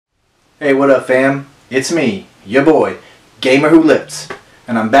Hey, what up fam? It's me, your boy, Gamer Who Lips,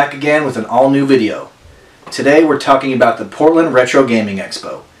 and I'm back again with an all-new video. Today we're talking about the Portland Retro Gaming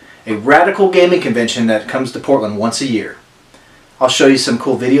Expo, a radical gaming convention that comes to Portland once a year. I'll show you some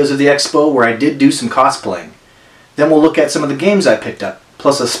cool videos of the expo where I did do some cosplaying. Then we'll look at some of the games I picked up,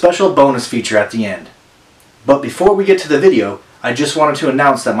 plus a special bonus feature at the end. But before we get to the video, I just wanted to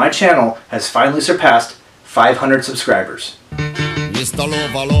announce that my channel has finally surpassed 500 subscribers. Mr.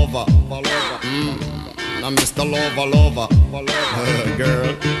 Lover, now Mr. Lover,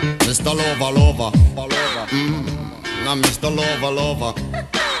 girl. Mr. Lover, now Mr. Lover.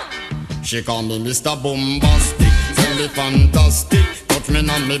 She call me Mr. Bombastic, tell me fantastic. Touch me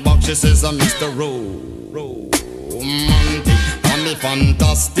on me back, she says I'm Mr. Romantic. Call me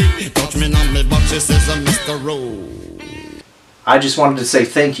fantastic, touch me on me back, she says I'm Mr. I just wanted to say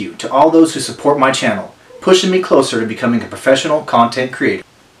thank you to all those who support my channel, pushing me closer to becoming a professional content creator.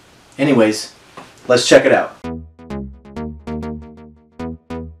 Anyways, let's check it out.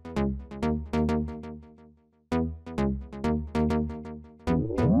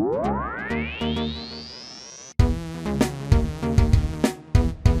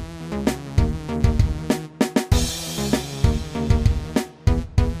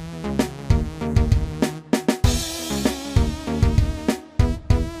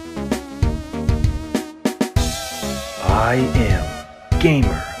 I am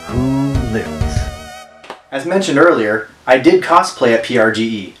Gamer Who Lives. As mentioned earlier, I did cosplay at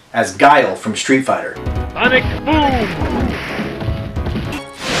PRGE as Guile from Street Fighter. Sonic Boom!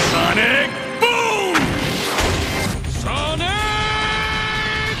 Sonic Boom! Sonic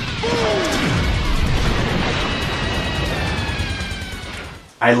Boom!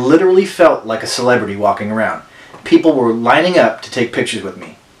 I literally felt like a celebrity walking around. People were lining up to take pictures with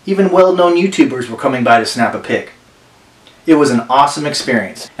me. Even well-known YouTubers were coming by to snap a pic. It was an awesome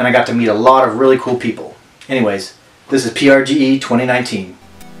experience, and I got to meet a lot of really cool people. Anyways, this is PRGE 2019.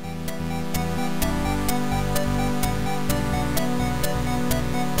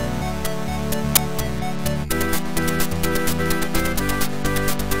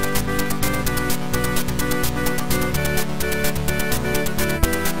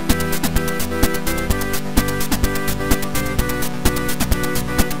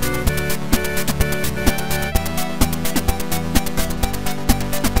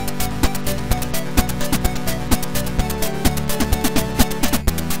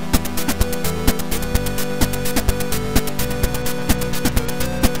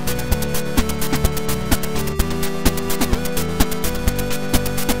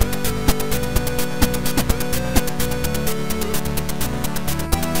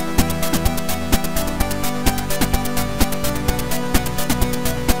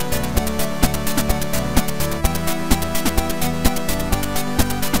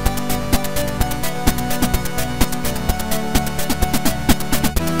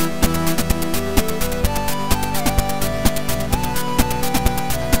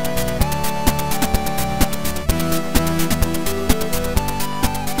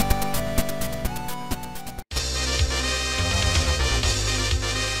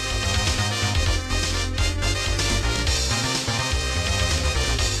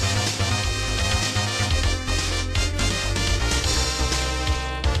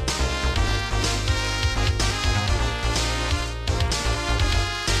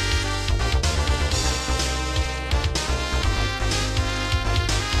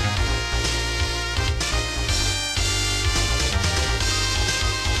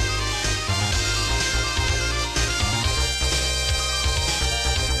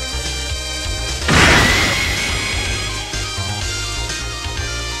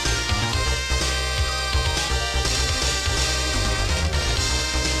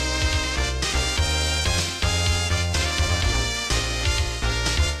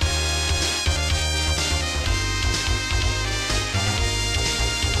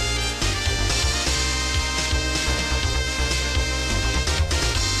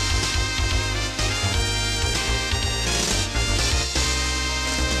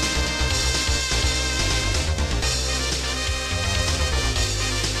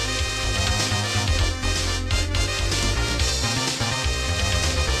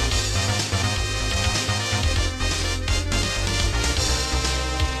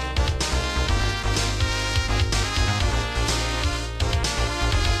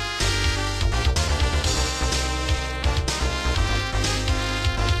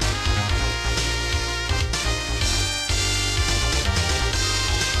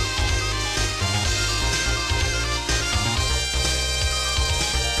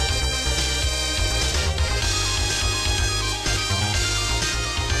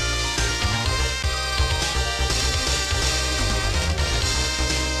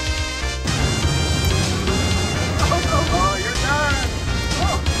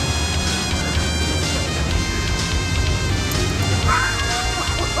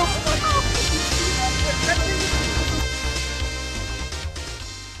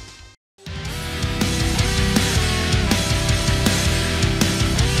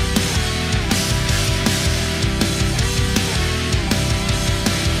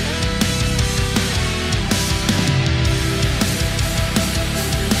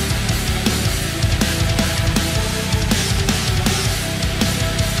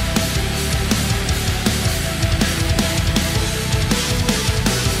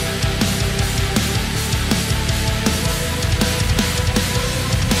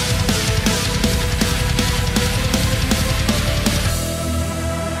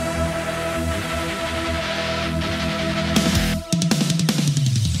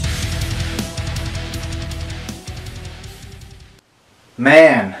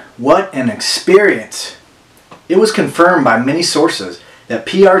 Man, what an experience! It was confirmed by many sources that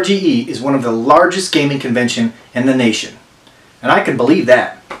PRGE is one of the largest gaming conventions in the nation. And I can believe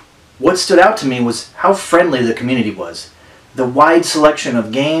that. What stood out to me was how friendly the community was, the wide selection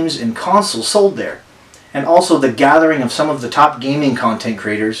of games and consoles sold there, and also the gathering of some of the top gaming content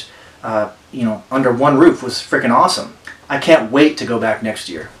creators under one roof was freaking awesome. I can't wait to go back next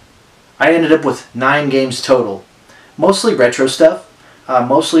year. I ended up with 9 games total, mostly retro stuff,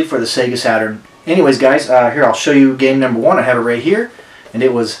 mostly for the Sega Saturn. Anyways guys, here I'll show you game number 1. I have it right here, and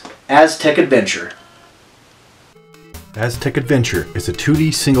it was Aztec Adventure. Aztec Adventure is a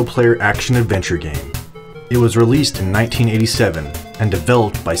 2D single-player action-adventure game. It was released in 1987 and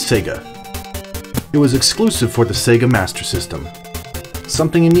developed by Sega. It was exclusive for the Sega Master System.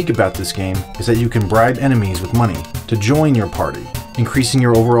 Something unique about this game is that you can bribe enemies with money to join your party, increasing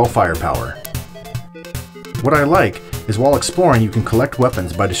your overall firepower. What I like is while exploring you can collect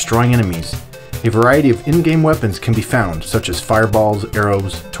weapons by destroying enemies. A variety of in-game weapons can be found, such as fireballs,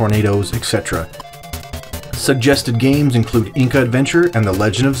 arrows, tornadoes, etc. Suggested games include Inca Adventure and The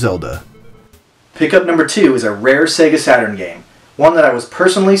Legend of Zelda. Pickup number 2 is a rare Sega Saturn game, one that I was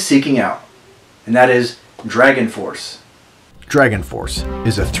personally seeking out, and that is Dragon Force. Dragon Force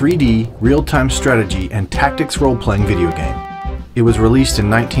is a 3D, real-time strategy and tactics role-playing video game. It was released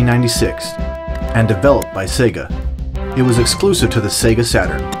in 1996 and developed by Sega. It was exclusive to the Sega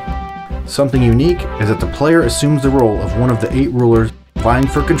Saturn. Something unique is that the player assumes the role of one of the 8 rulers vying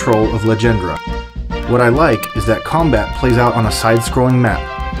for control of Legendra. What I like is that combat plays out on a side-scrolling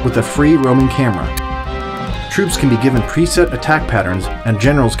map with a free roaming camera. Troops can be given preset attack patterns and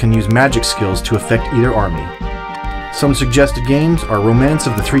generals can use magic skills to affect either army. Some suggested games are Romance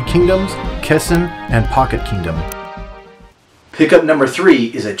of the Three Kingdoms, Kessen, and Pocket Kingdom. Pickup number 3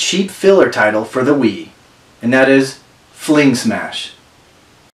 is a cheap filler title for the Wii, and that is Fling Smash.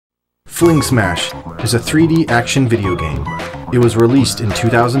 Fling Smash is a 3D action video game. It was released in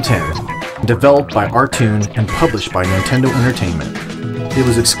 2010, developed by Artoon and published by Nintendo Entertainment. It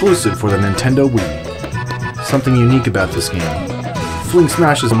was exclusive for the Nintendo Wii. Something unique about this game. Fling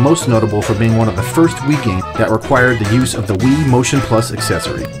Smash is most notable for being one of the first Wii games that required the use of the Wii Motion Plus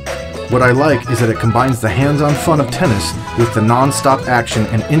accessory. What I like is that it combines the hands-on fun of tennis with the non-stop action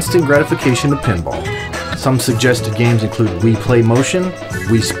and instant gratification of pinball. Some suggested games include Wii Play Motion,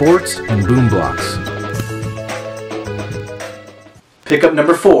 Wii Sports, and Boom Blocks. Pickup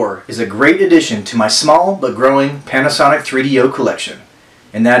number 4 is a great addition to my small but growing Panasonic 3DO collection,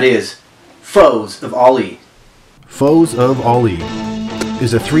 and that is Foes of Ali. Foes of Ali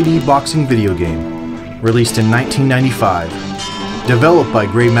is a 3D boxing video game, released in 1995, developed by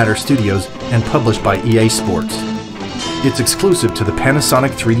Grey Matter Studios and published by EA Sports. It's exclusive to the Panasonic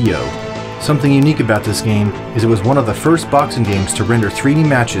 3DO. Something unique about this game is it was one of the first boxing games to render 3D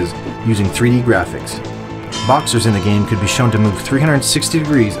matches using 3D graphics. Boxers in the game could be shown to move 360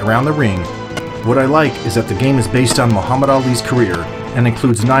 degrees around the ring. What I like is that the game is based on Muhammad Ali's career and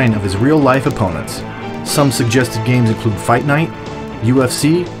includes 9 of his real-life opponents. Some suggested games include Fight Night,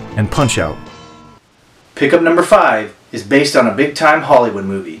 UFC, and Punch-Out. Pickup number 5 is based on a big-time Hollywood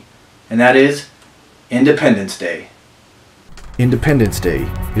movie, and that is Independence Day. Independence Day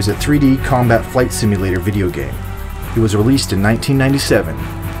is a 3D combat flight simulator video game. It was released in 1997,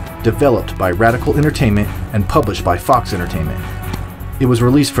 developed by Radical Entertainment and published by Fox Entertainment. It was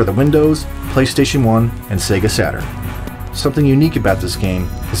released for the Windows, PlayStation 1, and Sega Saturn. Something unique about this game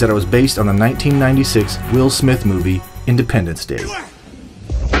is that it was based on the 1996 Will Smith movie Independence Day.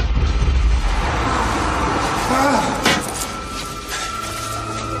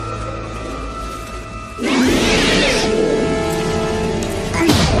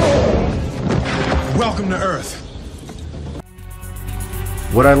 Welcome to Earth.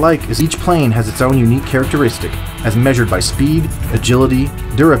 What I like is each plane has its own unique characteristic, as measured by speed, agility,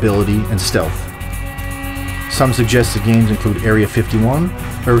 durability, and stealth. Some suggested games include Area 51,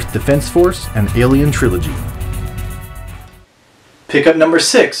 Earth Defense Force, and Alien Trilogy. Pickup number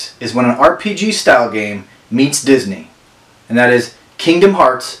 6 is when an RPG-style game meets Disney, and that is Kingdom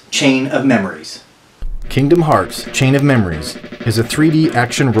Hearts Chain of Memories. Kingdom Hearts Chain of Memories is a 3D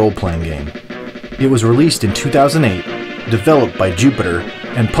action role-playing game. It was released in 2008, developed by Jupiter,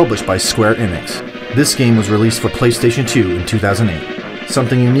 and published by Square Enix. This game was released for PlayStation 2 in 2008.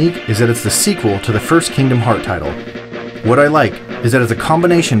 Something unique is that it's the sequel to the first Kingdom Hearts title. What I like is that it's a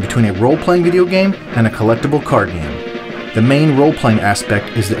combination between a role-playing video game and a collectible card game. The main role-playing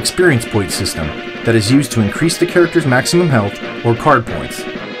aspect is the experience point system that is used to increase the character's maximum health or card points.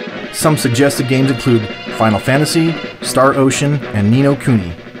 Some suggested games include Final Fantasy, Star Ocean, and Ni no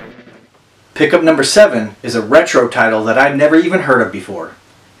Kuni. Pickup number 7 is a retro title that I'd never even heard of before,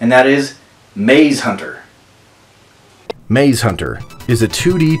 and that is Maze Hunter. Maze Hunter is a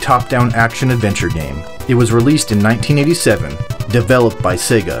 2D top-down action-adventure game. It was released in 1987, developed by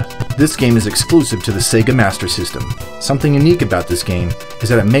Sega. This game is exclusive to the Sega Master System. Something unique about this game is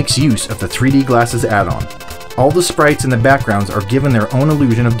that it makes use of the 3D glasses add-on. All the sprites in the backgrounds are given their own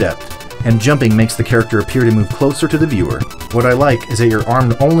illusion of depth, and jumping makes the character appear to move closer to the viewer. What I like is that you're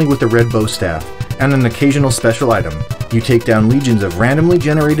armed only with the red bow staff and an occasional special item. You take down legions of randomly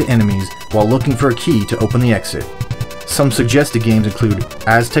generated enemies while looking for a key to open the exit. Some suggested games include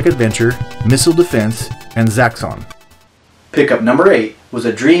Aztec Adventure, Missile Defense, and Zaxxon. Pickup number 8 was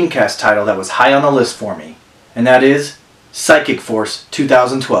a Dreamcast title that was high on the list for me, and that is Psychic Force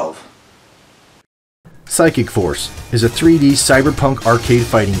 2012. Psychic Force is a 3D cyberpunk arcade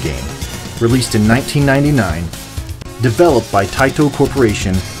fighting game, released in 1999, developed by Taito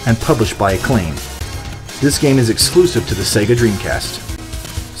Corporation and published by Acclaim. This game is exclusive to the Sega Dreamcast.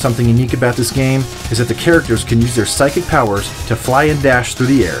 Something unique about this game is that the characters can use their psychic powers to fly and dash through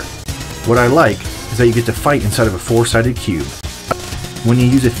the air. What I like is that you get to fight inside of a 4-sided cube. When you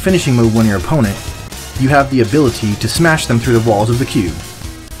use a finishing move on your opponent, you have the ability to smash them through the walls of the cube.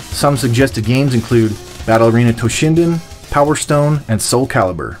 Some suggested games include Battle Arena Toshinden, Power Stone, and Soul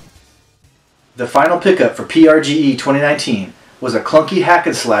Calibur. The final pickup for PRGE 2019 was a clunky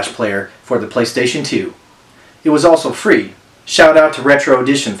hack-and-slash player for the PlayStation 2. It was also free. Shout out to Retro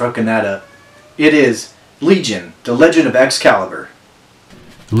Edition for hooking that up. It is Legion, The Legend of Excalibur.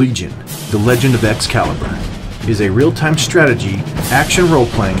 Legion, The Legend of Excalibur is a real-time strategy, action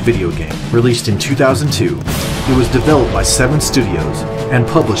role-playing video game released in 2002. It was developed by 7 studios and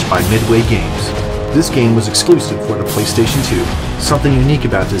published by Midway Games. This game was exclusive for the PlayStation 2. Something unique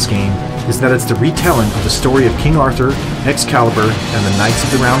about this game is that it's the retelling of the story of King Arthur, Excalibur, and the Knights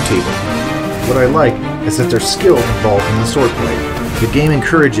of the Round Table. What I like is that there's skill involved in the swordplay. The game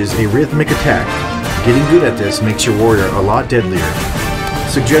encourages a rhythmic attack. Getting good at this makes your warrior a lot deadlier.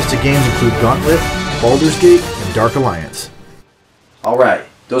 Suggested games include Gauntlet, Baldur's Gate, and Dark Alliance. Alright,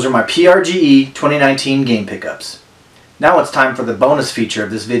 those are my PRGE 2019 game pickups. Now it's time for the bonus feature of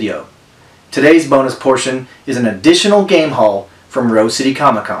this video. Today's bonus portion is an additional game haul from Rose City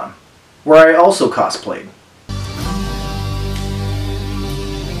Comic Con, where I also cosplayed.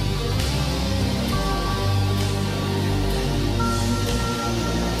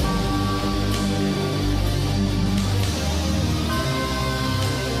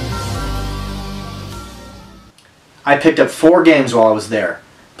 I picked up 4 games while I was there,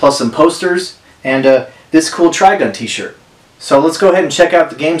 plus some posters and this cool Trigun t-shirt. So let's go ahead and check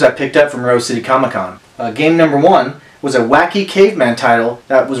out the games I picked up from Rose City Comic Con. Game number 1 was a wacky caveman title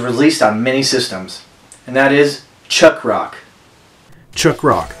that was released on many systems, and that is Chuck Rock. Chuck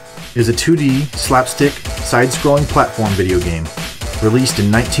Rock is a 2D, slapstick, side-scrolling platform video game, released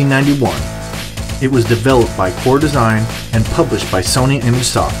in 1991. It was developed by Core Design and published by Sony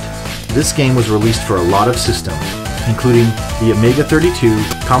ImageSoft. This game was released for a lot of systems, including the Amiga 32,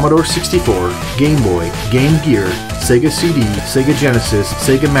 Commodore 64, Game Boy, Game Gear, Sega CD, Sega Genesis,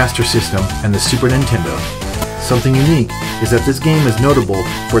 Sega Master System, and the Super Nintendo. Something unique is that this game is notable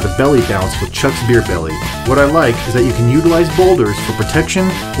for the belly bounce with Chuck's beer belly. What I like is that you can utilize boulders for protection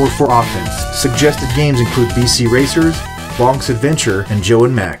or for offense. Suggested games include BC Racers, Bonk's Adventure, and Joe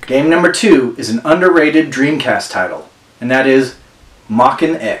and Mac. Game number 2 is an underrated Dreamcast title, and that is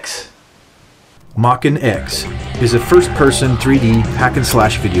Mach-N X. Mach-N X is a first-person 3D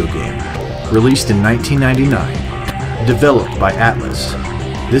hack-and-slash video game, released in 1999, developed by Atlas.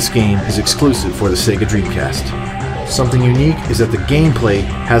 This game is exclusive for the Sega Dreamcast. Something unique is that the gameplay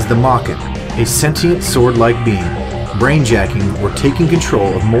has the Mach-N, a sentient sword-like being, brainjacking or taking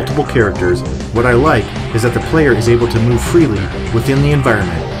control of multiple characters. What I like is that the player is able to move freely within the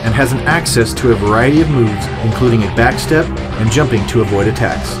environment and has an access to a variety of moves, including a backstep and jumping to avoid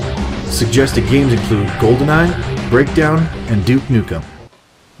attacks. Suggested games include GoldenEye, Breakdown, and Duke Nukem.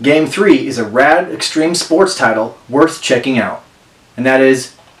 Game 3 is a rad extreme sports title worth checking out, and that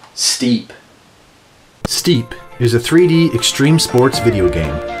is Steep. Steep is a 3D extreme sports video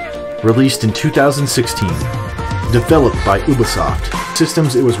game, released in 2016, developed by Ubisoft.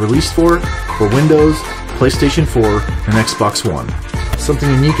 Systems it was released for were Windows, PlayStation 4, and Xbox One. Something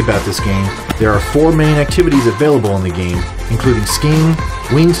unique about this game, there are 4 main activities available in the game, including skiing,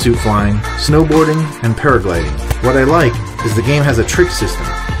 wingsuit flying, snowboarding, and paragliding. What I like is the game has a trick system,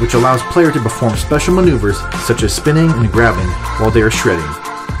 which allows players to perform special maneuvers such as spinning and grabbing while they are shredding.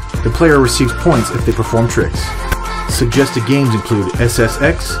 The player receives points if they perform tricks. Suggested games include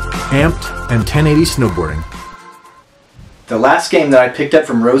SSX, Amped, and 1080 snowboarding. The last game that I picked up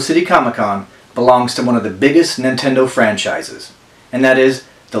from Rose City Comic Con belongs to one of the biggest Nintendo franchises, and that is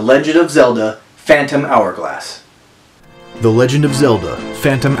The Legend of Zelda Phantom Hourglass. The Legend of Zelda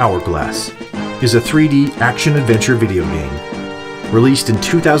Phantom Hourglass is a 3D action-adventure video game. Released in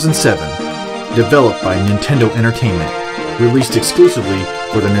 2007, developed by Nintendo Entertainment, released exclusively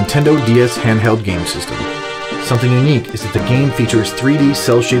for the Nintendo DS handheld game system. Something unique is that the game features 3D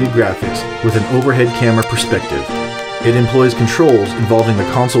cel-shaded graphics with an overhead camera perspective. It employs controls involving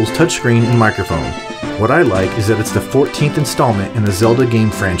the console's touchscreen and microphone. What I like is that it's the 14th installment in the Zelda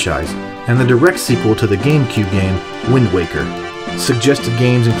game franchise, and the direct sequel to the GameCube game Wind Waker. Suggested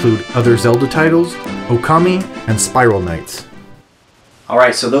games include other Zelda titles, Okami, and Spiral Knights.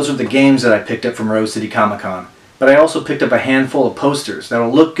 Alright, so those are the games that I picked up from Rose City Comic Con, but I also picked up a handful of posters that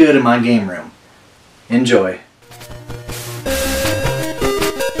will look good in my game room. Enjoy.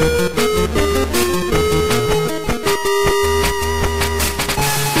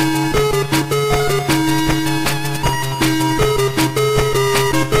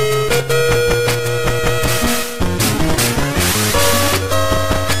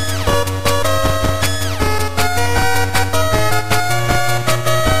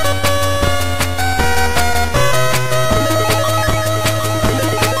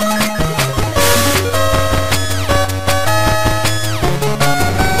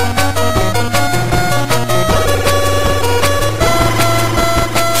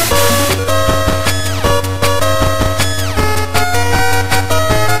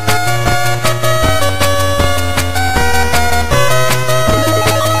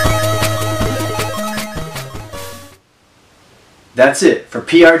 That's it for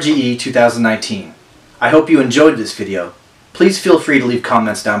PRGE 2019. I hope you enjoyed this video. Please feel free to leave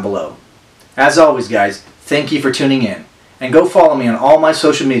comments down below. As always guys, thank you for tuning in, and go follow me on all my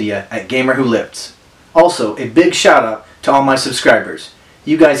social media at GamerWhoLifts. Also, a big shout out to all my subscribers.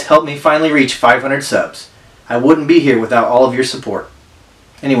 You guys helped me finally reach 500 subs. I wouldn't be here without all of your support.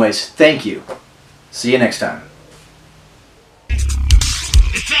 Anyways, thank you. See you next time.